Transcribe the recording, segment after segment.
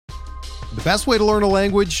The best way to learn a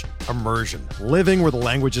language? Immersion. Living where the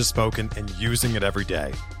language is spoken and using it every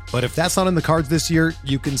day. But if that's not in the cards this year,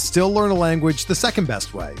 you can still learn a language the second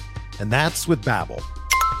best way, and that's with Babbel.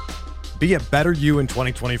 Be a better you in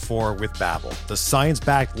 2024 with Babbel, the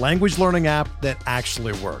science-backed language learning app that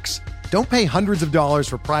actually works. Don't pay hundreds of dollars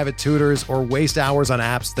for private tutors or waste hours on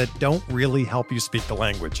apps that don't really help you speak the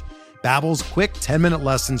language. Babbel's quick 10-minute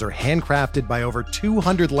lessons are handcrafted by over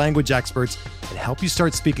 200 language experts and help you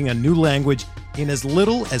start speaking a new language in as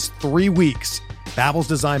little as 3 weeks. Babbel's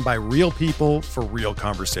designed by real people for real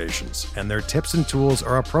conversations, and their tips and tools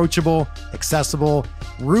are approachable, accessible,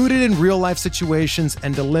 rooted in real-life situations,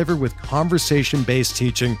 and delivered with conversation-based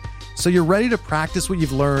teaching, so you're ready to practice what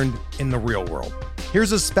you've learned in the real world.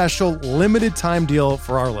 Here's a special limited-time deal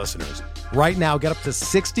for our listeners. Right now, get up to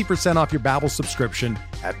 60% off your Babbel subscription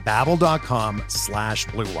at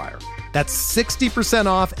babbel.com/Blue Wire. That's 60%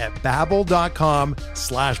 off at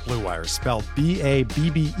babbel.com/Blue Wire, spelled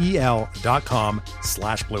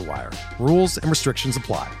BABBEL.com/Blue Wire. Rules and restrictions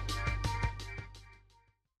apply.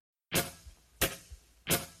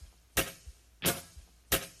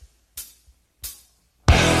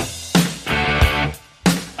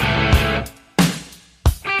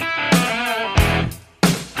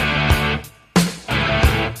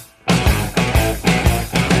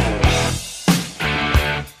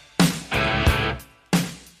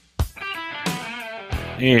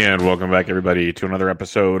 And welcome back, everybody, to another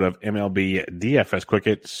episode of MLB DFS Quick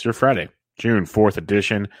Hits, your Friday, June 4th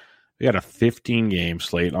edition. We got a 15-game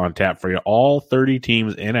slate on tap for you, all 30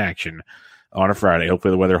 teams in action on a Friday.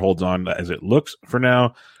 Hopefully the weather holds on as it looks for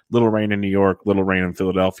now. Little rain in New York, little rain in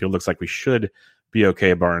Philadelphia. Looks like we should be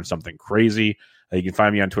okay barring something crazy. You can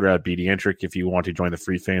find me on Twitter at BDentric. If you want to join the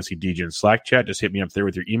free Fantasy DJ Slack chat, just hit me up there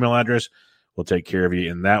with your email address. We'll take care of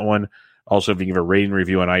you in that one. Also, if you give a rating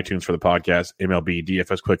review on iTunes for the podcast, MLB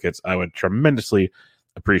DFS Quick Hits, I would tremendously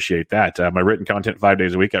appreciate that. My written content 5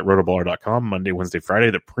 days a week at rotoballer.com, Monday, Wednesday,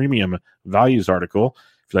 Friday, the premium values article.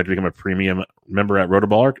 If you'd like to become a premium member at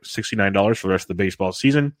Rotoballer, $69 for the rest of the baseball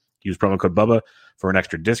season. Use promo code BUBBA for an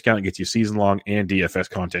extra discount. It gets you season-long and DFS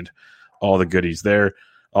content. All the goodies there.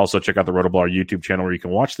 Also, check out the Rotoballer YouTube channel where you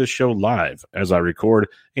can watch this show live as I record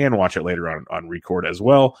and watch it later on record as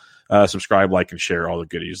well. Subscribe, like, and share all the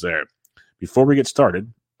goodies there. Before we get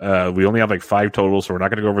started, we only have like 5 totals, so we're not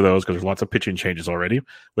going to go over those because there's lots of pitching changes already,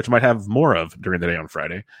 which I might have more of during the day on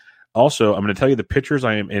Friday. Also, I'm going to tell you the pitchers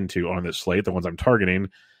I am into on this slate, the ones I'm targeting,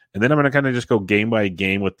 and then I'm going to kind of just go game by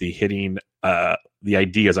game with the hitting, the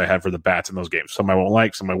ideas I have for the bats in those games. Some I won't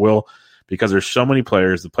like, some I will, because there's so many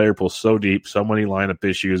players. The player pool's so deep, so many lineup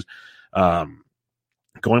issues.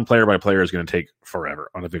 Going player by player is going to take forever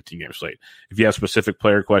on a 15-game slate. If you have specific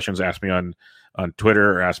player questions, ask me on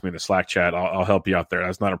Twitter or ask me in the Slack chat. I'll help you out there.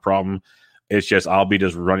 That's not a problem. It's just I'll be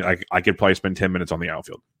just running. I could probably spend 10 minutes on the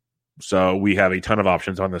outfield. So we have a ton of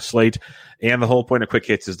options on the slate. And the whole point of Quick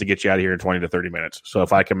Hits is to get you out of here in 20 to 30 minutes. So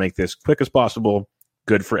if I can make this quick as possible,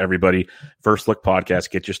 good for everybody. First Look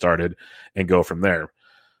podcast, get you started and go from there.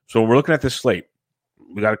 So we're looking at this slate.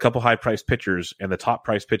 We got a couple high-priced pitchers, and the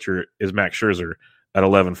top-priced pitcher is Max Scherzer at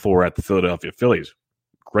 11-4 at the Philadelphia Phillies.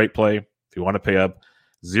 Great play. If you want to pay up,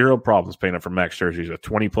 zero problems paying up for Max Scherzer. He's a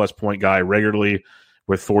 20-plus point guy regularly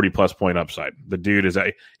with 40-plus point upside. The dude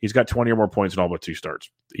he's got 20 or more points in all but 2 starts.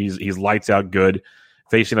 He's lights out good.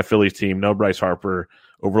 Facing a Phillies team, no Bryce Harper.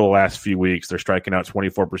 Over the last few weeks, they're striking out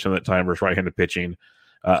 24% of the time versus right-handed pitching.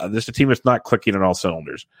 This is a team that's not clicking on all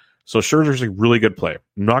cylinders. So Scherzer's a really good play.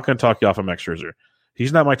 I'm not going to talk you off of Max Scherzer.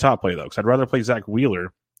 He's not my top play, though, because I'd rather play Zach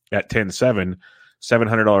Wheeler at 10-7,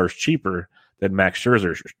 $700 cheaper than Max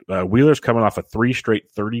Scherzer. Wheeler's coming off of 3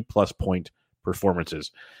 straight 30-plus point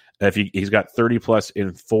performances. He's got 30-plus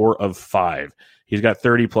in 4 of 5. He's got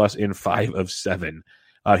 30-plus in 5 of 7.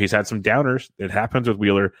 He's had some downers. It happens with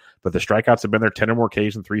Wheeler, but the strikeouts have been there, 10 or more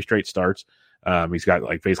Ks in 3 straight starts. He's got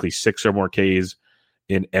like basically 6 or more Ks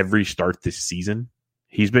in every start this season.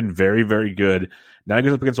 He's been very, very good. Now he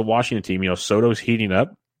goes up against a Washington team. Soto's heating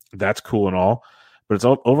up. That's cool and all. But it's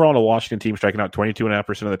overall a Washington team striking out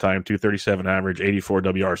 22.5% of the time, 237 average, 84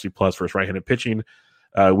 WRC plus versus right-handed pitching.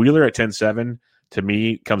 Wheeler at 10-7, to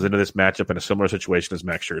me, comes into this matchup in a similar situation as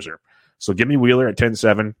Max Scherzer. So give me Wheeler at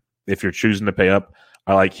 10-7 if you're choosing to pay up.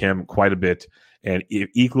 I like him quite a bit. And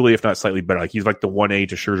equally, if not slightly better, like he's like the 1A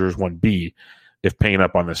to Scherzer's 1B if paying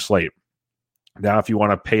up on this slate. Now, if you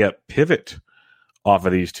want to pay up pivot off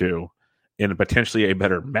of these two in potentially a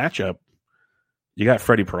better matchup, you got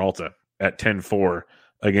Freddie Peralta at 10-4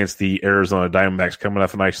 against the Arizona Diamondbacks, coming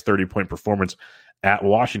off a nice 30-point performance at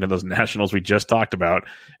Washington, those Nationals we just talked about.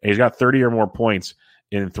 And he's got 30 or more points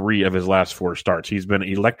in 3 of his last 4 starts. He's been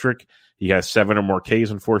electric. He has 7 or more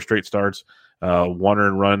Ks in 4 straight starts, 1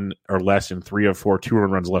 earned run or less in 3 of 4, 2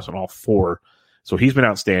 earned runs less in all 4. So he's been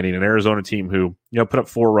outstanding. An Arizona team who put up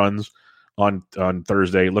 4 runs on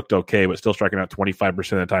Thursday, looked okay, but still striking out 25%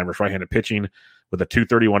 of the time versus right-handed pitching with a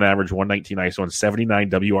 231 average, 119 ISO, and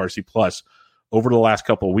 79 WRC plus over the last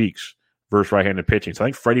couple of weeks versus right-handed pitching. So I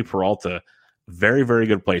think Freddie Peralta, very, very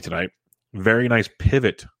good play tonight. Very nice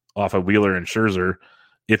pivot off of Wheeler and Scherzer.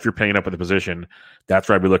 If you're paying up at the position, that's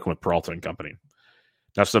where I'd be looking with Peralta and company.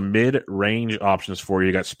 Now, some mid-range options for you.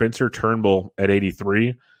 You got Spencer Turnbull at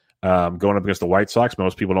 83, going up against the White Sox.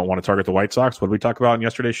 Most people don't want to target the White Sox. What did we talk about in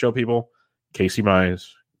yesterday's show, people? Casey Mize.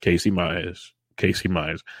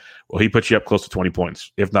 Well, he put you up close to 20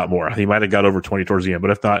 points, if not more. He might have got over 20 towards the end,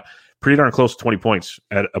 but if not, pretty darn close to 20 points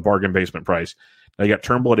at a bargain basement price. Now, you got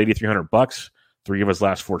Turnbull at $8,300. 3 of his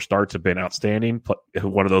last 4 starts have been outstanding.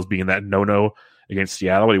 One of those being that no-no against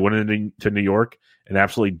Seattle. But he went into New York and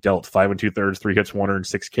absolutely dealt 5 2/3, 3 hits, 1 earned,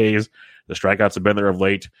 6 Ks. The strikeouts have been there of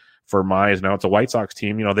late for Mize. Now it's a White Sox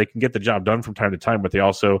team. They can get the job done from time to time, but they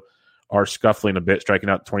also are scuffling a bit, striking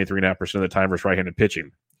out 23.5% of the time versus right-handed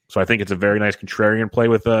pitching. So I think it's a very nice contrarian play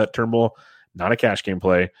with Turnbull. Not a cash game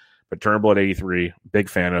play, but Turnbull at 83, big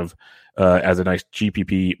fan of as a nice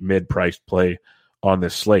GPP mid-priced play on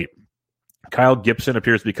this slate. Kyle Gibson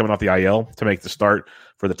appears to be coming off the IL to make the start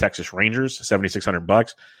for the Texas Rangers.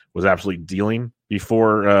 $7,600 was absolutely dealing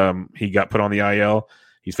before he got put on the IL.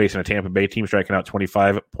 He's facing a Tampa Bay team striking out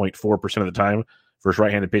 25.4% of the time versus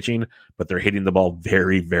right-handed pitching, but they're hitting the ball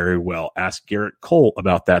very, very well. Ask Garrett Cole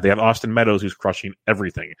about that. They have Austin Meadows, who's crushing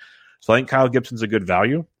everything. So I think Kyle Gibson's a good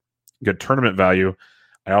value, good tournament value.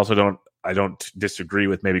 I also don't disagree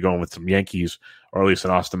with maybe going with some Yankees or at least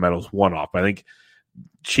an Austin Meadows one-off. I think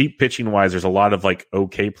cheap pitching-wise, there's a lot of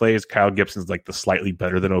okay plays. Kyle Gibson's the slightly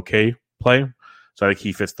better than okay play. So I think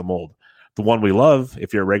he fits the mold. The one we love,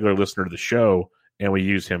 if you're a regular listener to the show, and we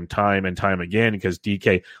use him time and time again because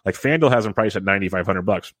DK, FanDuel has him priced at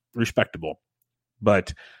 $9,500, respectable.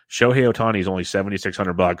 But Shohei Ohtani is only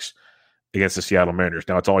 $7,600 against the Seattle Mariners.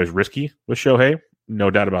 Now, it's always risky with Shohei,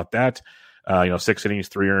 no doubt about that. 6 innings,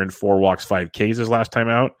 3 earned, 4 walks, 5 Ks his last time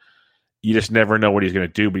out. You just never know what he's going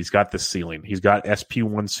to do, but he's got this ceiling. He's got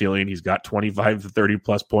SP1 ceiling. He's got 25 to 30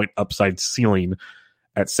 plus point upside ceiling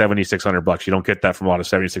at $7,600. You don't get that from a lot of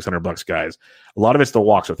 $7,600 guys. A lot of it's the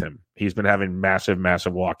walks with him. He's been having massive,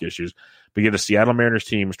 massive walk issues. But you get the Seattle Mariners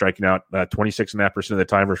team striking out 26.5% of the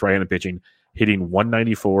time versus right-handed pitching, hitting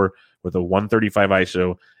 194 with a 135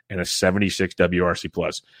 ISO and a 76 WRC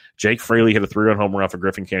plus. Jake Fraley hit a 3-run home run off of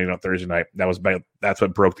Griffin Canyon on Thursday night. That's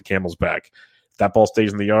what broke the camel's back. If that ball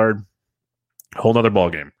stays in the yard, whole nother ball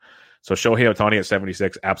game. So Shohei Ohtani at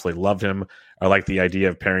 76, absolutely loved him. I like the idea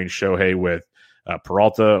of pairing Shohei with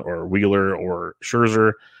Peralta or Wheeler or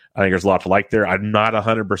Scherzer. I think there's a lot to like there. I'm not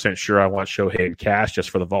 100% sure I want Shohei in cash just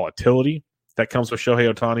for the volatility that comes with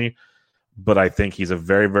Shohei Ohtani, but I think he's a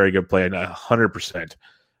very, very good play and 100%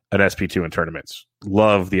 an SP2 in tournaments.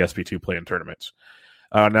 Love the SP2 play in tournaments.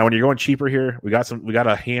 Now, when you're going cheaper here, we got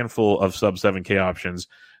a handful of sub 7K options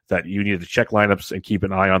that you need to check lineups and keep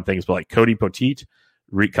an eye on things, but like Cody Poteet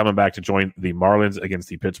coming back to join the Marlins against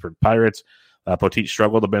the Pittsburgh Pirates. Poteet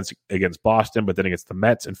struggled a bit against Boston, but then against the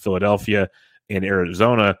Mets and Philadelphia and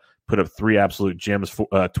Arizona, put up 3 absolute gems,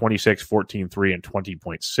 26, 14-3, and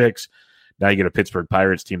 20.6. Now you get a Pittsburgh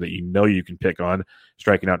Pirates team that you can pick on,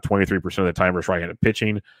 striking out 23% of the time versus right-handed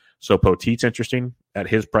pitching. So Poteet's interesting at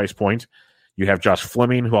his price point. You have Josh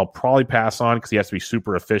Fleming, who I'll probably pass on because he has to be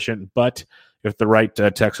super efficient, but if the right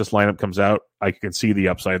Texas lineup comes out, I can see the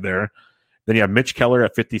upside there. Then you have Mitch Keller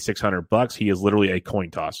at $5,600. He is literally a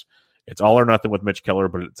coin toss. It's all or nothing with Mitch Keller,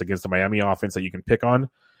 but it's against the Miami offense that you can pick on.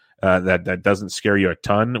 That doesn't scare you a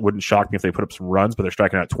ton. It wouldn't shock me if they put up some runs, but they're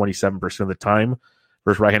striking out 27% of the time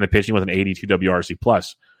versus right-handed pitching with an 82 WRC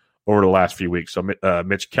plus over the last few weeks. So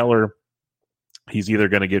Mitch Keller, he's either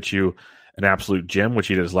going to get you an absolute gem, which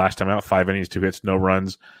he did his last time out, 5 innings, 2 hits, no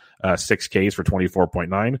runs, 6 Ks for 24.9.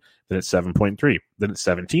 Then it's 7.3. Then it's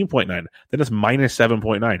 17.9. Then it's minus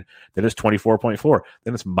 7.9. Then it's 24.4.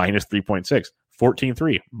 Then it's minus 3.6.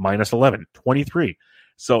 14-3, minus 11, 23.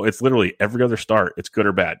 So it's literally every other start, it's good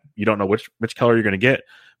or bad. You don't know which Keller you're going to get,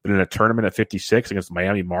 but in a tournament at 56 against the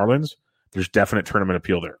Miami Marlins, there's definite tournament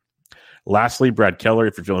appeal there. Lastly, Brad Keller,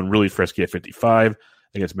 if you're feeling really frisky at 55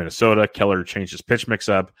 against Minnesota, Keller changed his pitch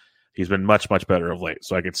mix-up. He's been much, much better of late.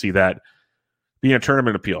 So I could see that being a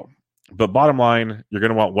tournament appeal. But bottom line, you're going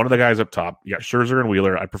to want one of the guys up top. You got Scherzer and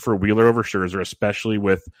Wheeler. I prefer Wheeler over Scherzer, especially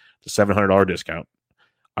with the $700 discount.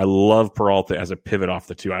 I love Peralta as a pivot off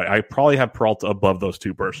the two. I probably have Peralta above those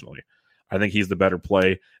two personally. I think he's the better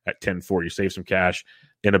play at 10-4. You save some cash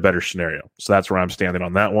in a better scenario. So that's where I'm standing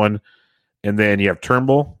on that one. And then you have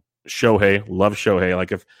Turnbull, Shohei. Love Shohei.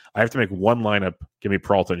 Like if I have to make one lineup, give me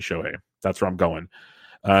Peralta and Shohei. That's where I'm going.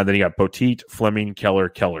 Then you got Poteet, Fleming,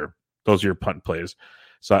 Keller. Those are your punt plays.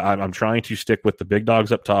 So I'm trying to stick with the big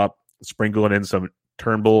dogs up top, sprinkling in some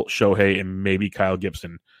Turnbull, Shohei, and maybe Kyle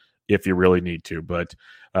Gibson if you really need to. But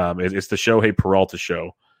it's the Shohei Peralta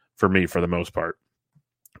show for me for the most part.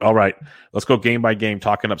 All right, let's go game by game,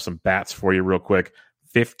 talking up some bats for you real quick.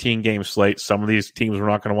 15-game slate. Some of these teams we're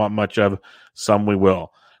not going to want much of. Some we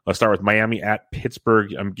will. Let's start with Miami at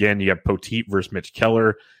Pittsburgh. Again, you have Poteet versus Mitch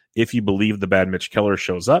Keller. If you believe the bad Mitch Keller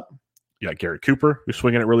shows up, you got Gary Cooper, who's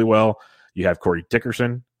swinging it really well. You have Corey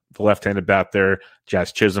Dickerson, the left-handed bat there.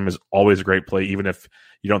 Jazz Chisholm is always a great play, even if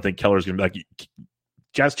you don't think Keller's going to be like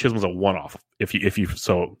Jazz Chisholm's a one-off. If you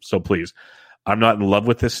so please. I'm not in love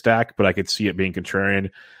with this stack, but I could see it being contrarian.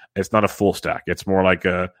 It's not a full stack. It's more like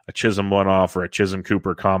a Chisholm one-off or a Chisholm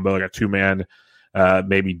Cooper combo, like a two-man,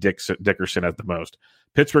 maybe Dickerson at the most.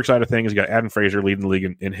 Pittsburgh side of things, you got Adam Frazier leading the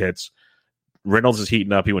league in hits. Reynolds is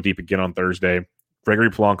heating up. He went deep again on Thursday.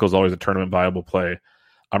 Gregory Polanco is always a tournament viable play.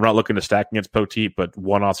 I'm not looking to stack against Poteet, but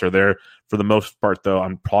one-offs are there. For the most part, though,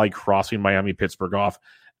 I'm probably crossing Miami-Pittsburgh off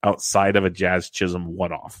outside of a Jazz Chisholm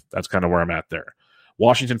one-off. That's kind of where I'm at there.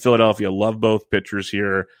 Washington, Philadelphia, love both pitchers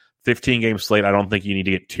here. 15-game slate, I don't think you need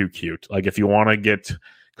to get too cute. Like, if you want to get a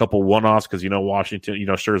couple one-offs because Washington,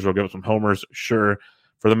 Scherzer will give up some homers, sure.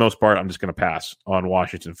 For the most part, I'm just going to pass on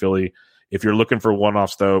Washington, Philly. If you're looking for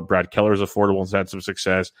one-offs, though, Brad Keller is affordable and has had some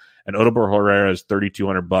success. And Odubel Herrera is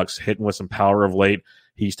 $3,200, hitting with some power of late.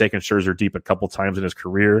 He's taken Scherzer deep a couple times in his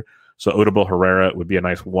career. So Odubel Herrera would be a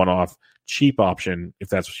nice one-off, cheap option if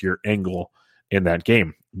that's your angle in that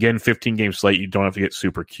game. Again, 15-game slate. You don't have to get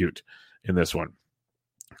super cute in this one.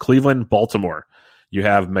 Cleveland, Baltimore. You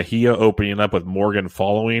have Mejia opening up with Morgan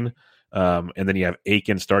following. And then you have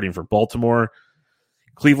Aiken starting for Baltimore.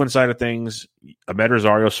 Cleveland side of things, Ahmed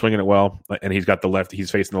Rosario swinging it well, and he's got the left.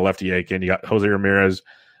 He's facing the lefty Aiken. You got Jose Ramirez.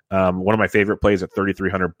 One of my favorite plays at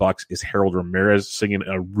 $3,300 is Harold Ramirez singing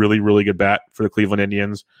a really, really good bat for the Cleveland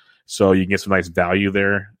Indians. So you can get some nice value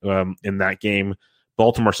there in that game.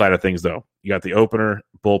 Baltimore side of things, though, you got the opener,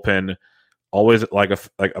 bullpen. Always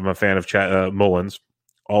I'm a fan of Mullins.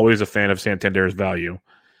 Always a fan of Santander's value,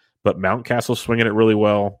 but Mountcastle swinging it really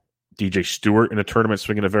well. DJ Stewart in a tournament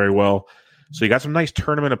swinging it very well. So you got some nice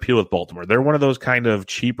tournament appeal with Baltimore. They're one of those kind of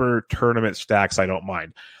cheaper tournament stacks I don't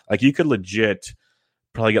mind. Like you could legit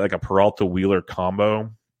probably get like a Peralta Wheeler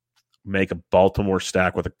combo, make a Baltimore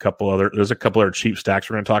stack with there's a couple other cheap stacks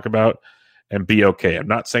we're going to talk about and be okay. I'm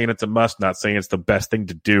not saying it's a must, not saying it's the best thing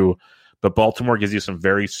to do, but Baltimore gives you some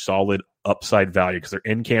very solid upside value because they're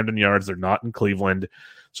in Camden Yards. They're not in Cleveland.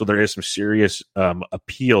 So there is some serious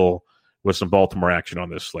appeal with some Baltimore action on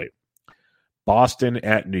this slate. Boston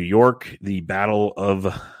at New York, the battle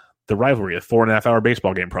of the rivalry, a 4.5-hour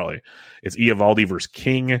baseball game probably. It's Eovaldi versus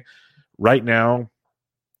King. Right now,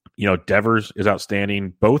 Devers is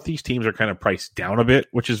outstanding. Both these teams are kind of priced down a bit,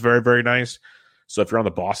 which is very, very nice. So if you're on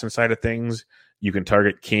the Boston side of things, you can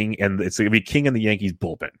target King, and it's going to be King in the Yankees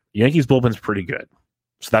bullpen. Yankees bullpen's pretty good.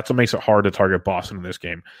 So that's what makes it hard to target Boston in this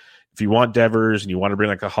game. If you want Devers and you want to bring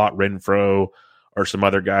like a hot Renfroe or some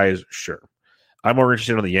other guys, sure. I'm more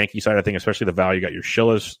interested on the Yankee side of things, especially the value. You got your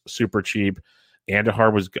Schiller's super cheap.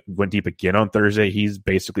 Andahar went deep again on Thursday. He's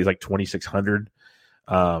basically like 2,600.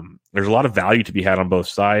 There's a lot of value to be had on both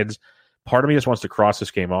sides. Part of me just wants to cross this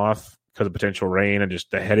game off because of potential rain and just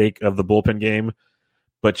the headache of the bullpen game.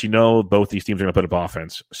 But both these teams are going to put up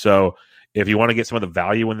offense. So if you want to get some of the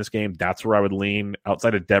value in this game, that's where I would lean.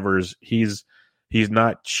 Outside of Devers, he's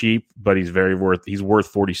not cheap, but he's worth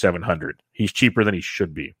 4,700. He's cheaper than he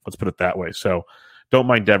should be. Let's put it that way. So don't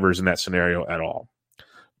mind Devers in that scenario at all.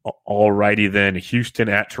 All righty then. Houston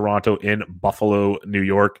at Toronto in Buffalo, New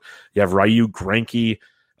York. You have Ryu, Greinke,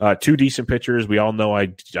 two decent pitchers. We all know I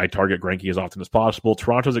target Greinke as often as possible.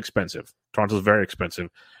 Toronto's expensive. Toronto's very expensive.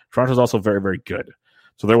 Toronto's also very, very good.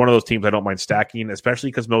 So they're one of those teams I don't mind stacking, especially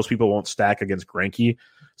because most people won't stack against Greinke.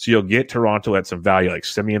 So you'll get Toronto at some value, like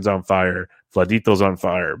Simeon's on fire, Vladito's on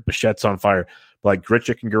fire, Bichette's on fire. But like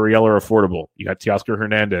Grichuk and Gurriel are affordable. You got Teoscar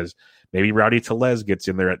Hernandez. Maybe Rowdy Tellez gets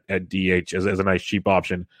in there at DH as a nice cheap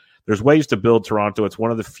option. There's ways to build Toronto. It's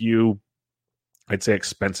one of the few, I'd say,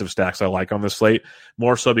 expensive stacks I like on this slate,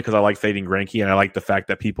 more so because I like fading Greinke, and I like the fact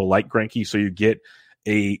that people like Greinke, so you get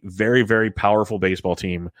a very, very powerful baseball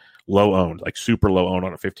team low-owned, like super low-owned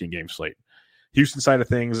on a 15-game slate. Houston side of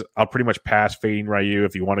things, I'll pretty much pass fading Ryu.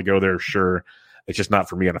 If you want to go there, sure. It's just not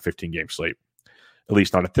for me on a 15-game slate, at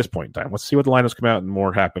least not at this point in time. Let's see what the lineups come out and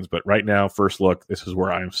more happens. But right now, first look, this is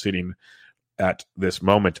where I'm sitting at this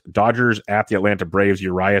moment. Dodgers at the Atlanta Braves,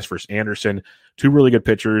 Urias versus Anderson. Two really good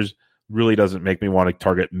pitchers. really doesn't make me want to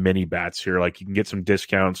target many bats here. Like you can get some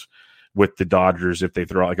discounts with the Dodgers if they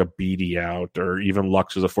throw out like a Beatty out, or even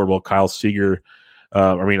Lux is affordable. Kyle Seager,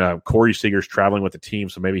 Corey Seager's traveling with the team,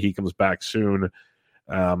 so maybe he comes back soon.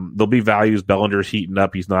 There'll be values. Bellinger's heating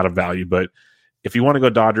up. He's not a value, but if you want to go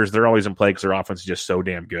Dodgers, they're always in play because their offense is just so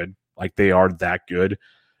damn good. Like they are that good.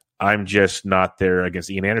 I'm just not there against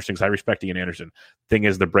Ian Anderson because I respect Ian Anderson. Thing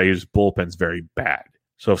is, the Braves bullpen's very bad.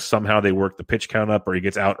 So if somehow they work the pitch count up or he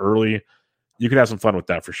gets out early, you could have some fun with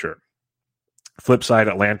that for sure. Flip side,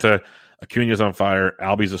 Atlanta, Acuna's on fire.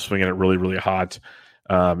 Albies is swinging it really, really hot.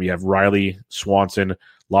 You have Riley, Swanson, a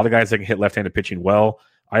lot of guys that can hit left-handed pitching well.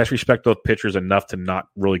 I just respect those pitchers enough to not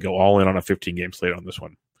really go all in on a 15-game slate on this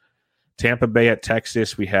one. Tampa Bay at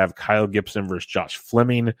Texas, we have Kyle Gibson versus Josh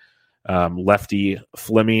Fleming. Lefty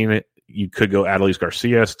Fleming, you could go Adolis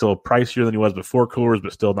Garcia, still pricier than he was before Coors,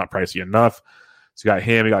 but still not pricey enough. So you got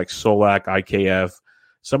him, you got like Solak, IKF,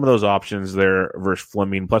 some of those options there versus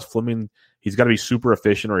Fleming. Plus Fleming, he's got to be super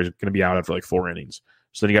efficient or he's going to be out after like 4 innings.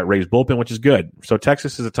 So then you got Ray's bullpen, which is good. So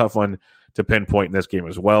Texas is a tough one to pinpoint in this game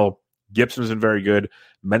as well. Gibson's been very good.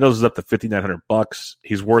 Mendoza is up to $5,900.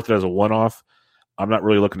 He's worth it as a one-off. I'm not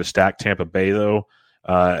really looking to stack Tampa Bay though.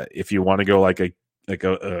 If you want to go like a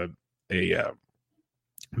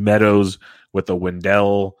Meadows with a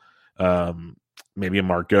Wendell, maybe a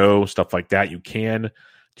Margot, stuff like that, you can.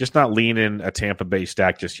 Just not lean in a Tampa Bay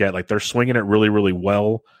stack just yet. Like they're swinging it really, really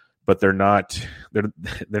well, but they're not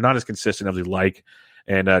as consistent as we like.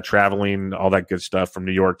 And traveling, all that good stuff from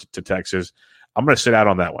New York to Texas, I'm going to sit out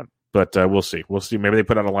on that one. But we'll see. We'll see. Maybe they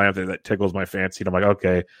put out a lineup that tickles my fancy. And I'm like,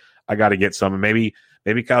 okay, I got to get some. And maybe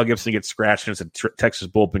Kyle Gibson gets scratched and it's a Texas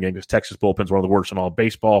bullpen game because Texas bullpen's one of the worst in all of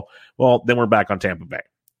baseball. Well, then we're back on Tampa Bay.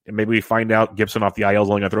 And maybe we find out Gibson off the IL is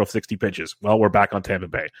only going to throw 60 pitches. Well, we're back on Tampa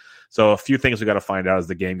Bay. So a few things we got to find out as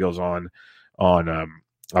the game goes on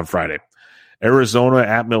Friday. Arizona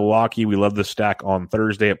at Milwaukee. We love the stack on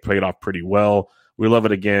Thursday. It played off pretty well. We love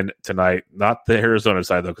it again tonight. Not the Arizona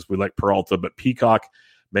side, though, because we like Peralta, but Peacock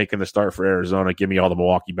making the start for Arizona. Give me all the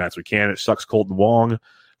Milwaukee bats we can. It sucks Colton Wong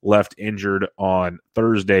left injured on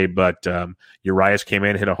Thursday, but Urias came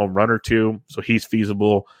in, hit a home run or two, so he's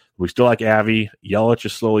feasible. We still like Avi. Yelich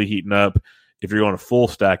is slowly heating up. If you're going a full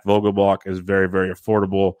stack, Vogelbach is very, very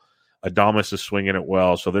affordable. Adames is swinging it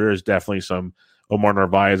well, so there is definitely some. Omar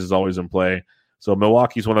Narvaez is always in play. So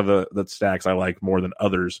Milwaukee's one of the stacks I like more than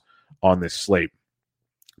others on this slate.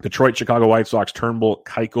 Detroit, Chicago White Sox, Turnbull,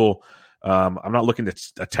 Keuchel. I'm not looking to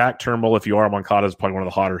attack Turnbull. If you are, Moncada is probably one of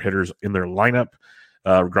the hotter hitters in their lineup.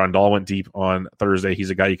 Grandal went deep on Thursday. He's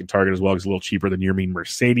a guy you can target as well. He's a little cheaper than Yermin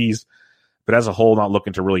Mercedes. But as a whole, not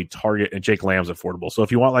looking to really target. And Jake Lamb's affordable. So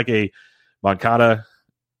if you want like a Moncada,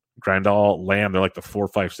 Grandal, Lamb, they're like the 4,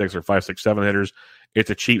 5, 6 or 5, 6, 7 hitters. It's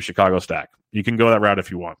a cheap Chicago stack. You can go that route if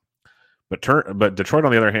you want. But Detroit,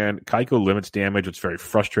 on the other hand, Keuchel limits damage. It's very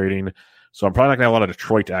frustrating. So I'm probably not going to have a lot of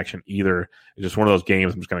Detroit action either. It's just one of those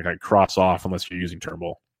games I'm just going to kind of cross off unless you're using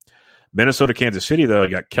Turnbull. Minnesota, Kansas City, though, you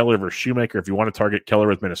got Keller versus Shoemaker. If you want to target Keller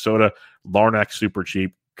with Minnesota, Larnach super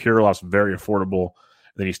cheap. Kirilloff's very affordable.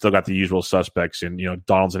 And then you still got the usual suspects. And,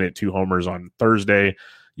 Donaldson hit 2 homers on Thursday.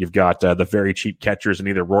 You've got the very cheap catchers in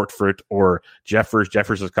either Rortfurt or Jeffers.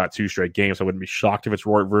 Jeffers has caught 2 straight games, so I wouldn't be shocked if it's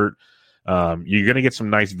Rortfurt. You're going to get some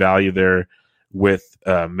nice value there with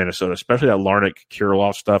Minnesota, especially that Larnach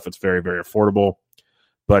Kirilloff stuff. It's very, very affordable.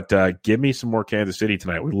 But give me some more Kansas City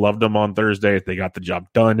tonight. We loved them on Thursday. They got the job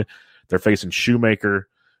done. They're facing Shoemaker,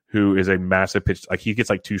 who is a massive pitch. Like he gets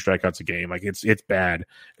like 2 strikeouts a game. Like it's bad.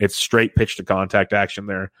 It's straight pitch to contact action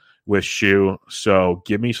there with Shoe. So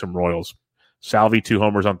give me some Royals. Salvi 2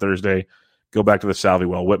 homers on Thursday. Go back to the Salvi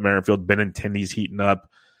well. Whit Merrifield, Benintendi's heating up.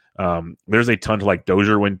 There's a ton to like.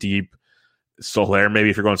 Dozier went deep. Soler,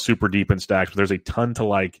 maybe if you're going super deep in stacks, but there's a ton to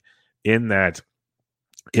like in that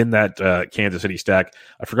Kansas City stack.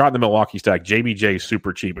 I forgot the Milwaukee stack. JBJ is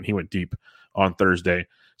super cheap, and he went deep on Thursday.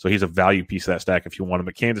 So he's a value piece of that stack if you want him.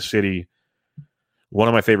 But Kansas City, one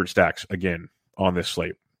of my favorite stacks, again, on this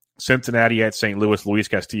slate. Cincinnati at St. Louis, Luis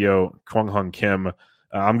Castillo, Kwang Hung Kim.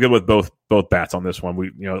 I'm good with both bats on this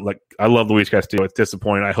one. I love Luis Castillo. It's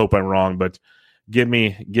disappointing. I hope I'm wrong, but give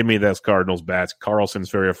me those Cardinals bats. Carlson's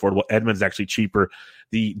very affordable. Edmonds actually cheaper.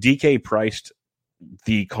 The DK priced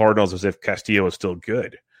the Cardinals as if Castillo is still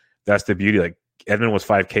good. That's the beauty. Like Edmond was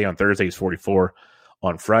 $5K on Thursday. He's 44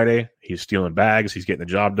 on Friday. He's stealing bags. He's getting the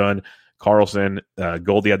job done. Carlson,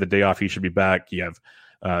 Goldie had the day off. He should be back. You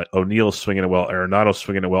have O'Neill swinging it well. Arenado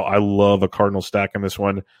swinging it well. I love a Cardinal stack in this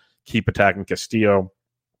one. Keep attacking Castillo.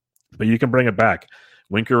 But you can bring it back.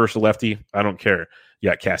 Winker versus lefty, I don't care. You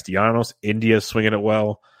got Castellanos. India's swinging it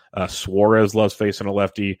well. Suarez loves facing a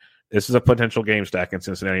lefty. this is a potential game stack in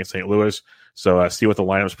Cincinnati and St. Louis. So see what the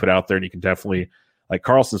lineups put out there, and you can definitely, like,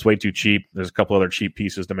 Carlson's way too cheap. There's a couple other cheap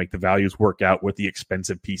pieces to make the values work out with the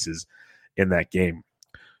expensive pieces in that game.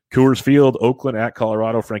 Coors Field, Oakland at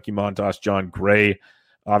Colorado, Frankie Montas, John Gray.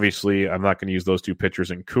 Obviously, I'm not going to use those two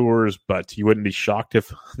pitchers in Coors, but you wouldn't be shocked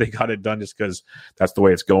if they got it done just because that's the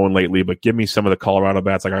way it's going lately. But give me some of the Colorado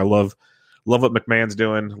bats. Like, I love what McMahon's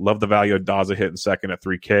doing. Love the value of Daza hitting second at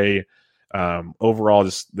 3K. Overall,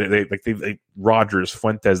 just they Rogers,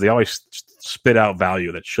 Fuentes, they always spit out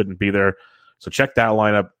value that shouldn't be there. So check that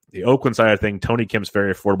lineup. The Oakland side of thing, Tony Kim's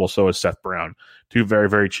very affordable. So is Seth Brown. Two very,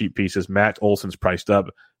 very cheap pieces. Matt Olson's priced up.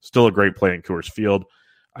 Still a great play in Coors Field.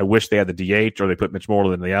 I wish they had the DH or they put Mitch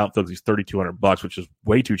Moreland in the outfield. He's $3,200, which is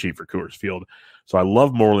way too cheap for Coors Field. So I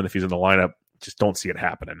love Moreland if he's in the lineup. Just don't see it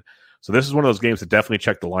happening. So this is one of those games to definitely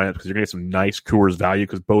check the lineup because you're going to get some nice Coors value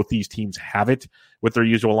because both these teams have it with their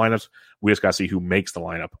usual lineups. We just got to see who makes the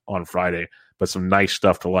lineup on Friday. But some nice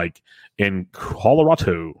stuff to like in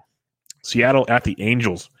Colorado. Seattle at the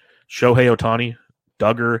Angels. Shohei Ohtani,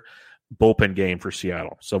 Duggar, bullpen game for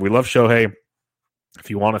Seattle. So we love Shohei. If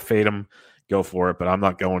you want to fade him, go for it. But I'm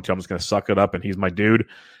not going to. I'm just going to suck it up, and he's my dude,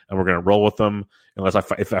 and we're going to roll with him. Unless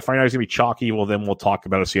if I find out he's going to be chalky, well, then we'll talk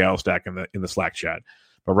about a Seattle stack in the Slack chat.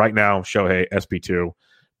 But right now, Shohei, SP2.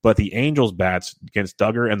 But the Angels bats against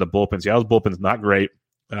Duggar and the bullpen. Seattle's bullpen's not great.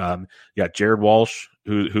 You got Jared Walsh,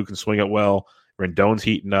 who can swing it well. Rendon's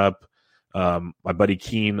heating up. My buddy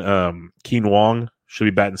Keen Wong should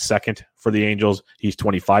be batting second for the Angels. He's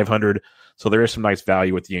 2,500. So there is some nice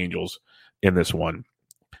value with the Angels in this one.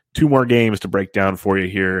 Two more games to break down for you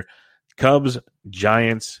here. Cubs,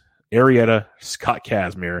 Giants, Arrieta, Scott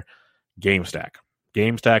Kazmir, game stack.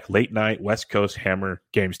 Game stack, late night, West Coast hammer,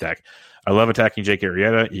 game stack. I love attacking Jake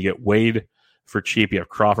Arrieta. You get Wade for cheap. You have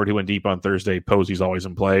Crawford, who went deep on Thursday. Posey's always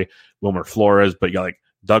in play. Wilmer Flores, but you got like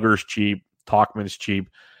Duggar's cheap. Talkman's cheap.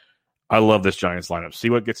 I love this Giants lineup. See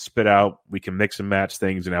what gets spit out. We can mix and match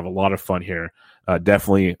things and have a lot of fun here.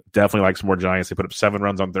 Definitely like some more Giants. They put up 7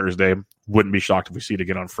 runs on Thursday. Wouldn't be shocked if we see it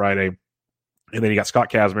again on Friday. And then you got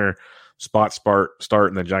Scott Kazmir, spot start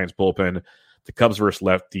in the Giants bullpen. The Cubs versus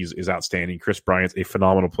lefties is outstanding. Chris Bryant's a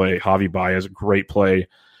phenomenal play. Javi Baez, great play.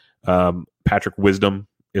 Patrick Wisdom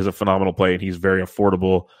is a phenomenal play, and he's very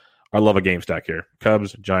affordable. I love a game stack here.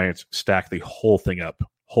 Cubs, Giants, stack the whole thing up.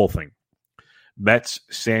 Whole thing. Mets,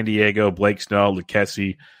 San Diego, Blake Snell,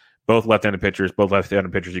 Lucchesi, both left-handed pitchers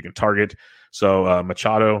you can target. So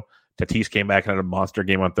Machado, Tatis came back and had a monster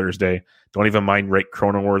game on Thursday. Don't even mind Rick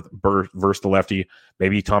Cronenworth versus the lefty.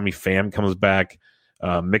 Maybe Tommy Pham comes back.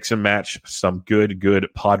 Mix and match some good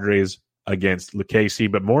Padres against Lucchesi.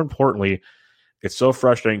 But more importantly, it's so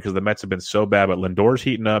frustrating because the Mets have been so bad. But Lindor's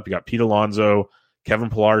heating up. You got Pete Alonso. Kevin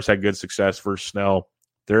Pillar's had good success versus Snell.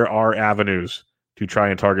 There are avenues to try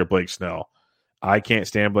and target Blake Snell. I can't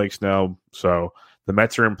stand Blake Snell, so the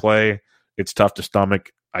Mets are in play. It's tough to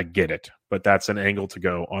stomach. I get it, but that's an angle to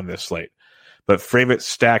go on this slate. But favorite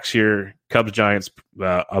stacks here, Cubs-Giants.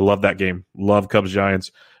 I love that game. Love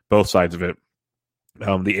Cubs-Giants, both sides of it.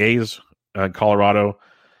 The A's, Colorado,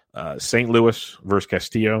 St. Louis versus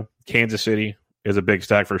Castillo. Kansas City is a big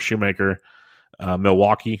stack for Shoemaker.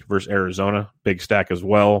 Milwaukee versus Arizona, big stack as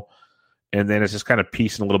well. And then it's just kind of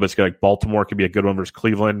piecing a little bit. It's like Baltimore could be a good one versus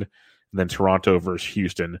Cleveland. And then Toronto versus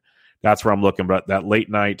Houston. That's where I'm looking. But that late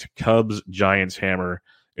night Cubs-Giants hammer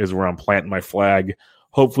is where I'm planting my flag.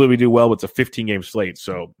 Hopefully we do well. It's a 15-game slate,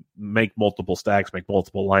 so make multiple stacks, make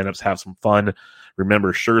multiple lineups, have some fun.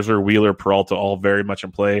 Remember, Scherzer, Wheeler, Peralta, all very much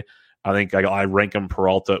in play. I think I rank them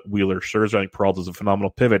Peralta, Wheeler, Scherzer. I think Peralta is a phenomenal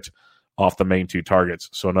pivot off the main two targets.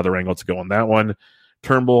 So another angle to go on that one.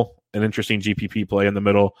 Turnbull, an interesting GPP play in the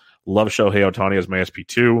middle. Love Shohei Ohtani as my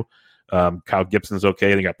SP2. Kyle Gibson's okay.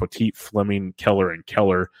 Then you got Petit, Fleming, Keller, and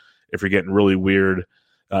Keller. If you're getting really weird,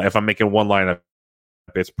 if I'm making one lineup,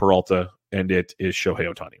 it's Peralta and it is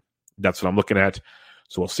Shohei Ohtani. That's what I'm looking at.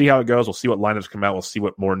 So we'll see how it goes. We'll see what lineups come out. We'll see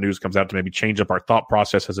what more news comes out to maybe change up our thought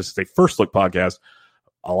process as this is a first look podcast.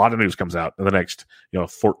 A lot of news comes out in the next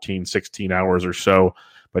 14, 16 hours or so.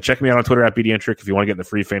 But check me out on Twitter at BDentric. If you want to get in the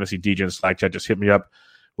free fantasy DJ Slack chat, just hit me up.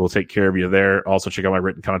 We'll take care of you there. Also, check out my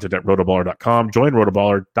written content at rotoballer.com. Join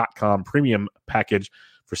rotoballer.com premium package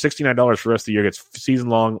for $69 for the rest of the year. Gets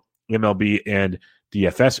season-long MLB and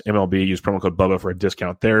DFS MLB. Use promo code BUBBA for a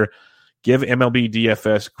discount there. Give MLB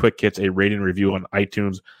DFS Quick Hits a rating and review on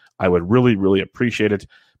iTunes. I would really, really appreciate it.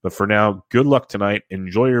 But for now, good luck tonight.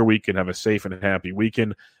 Enjoy your week and have a safe and happy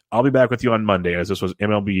weekend. I'll be back with you on Monday as this was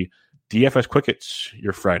MLB DFS Quick Hits,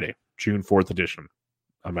 your Friday, June 4th edition.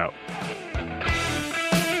 I'm out.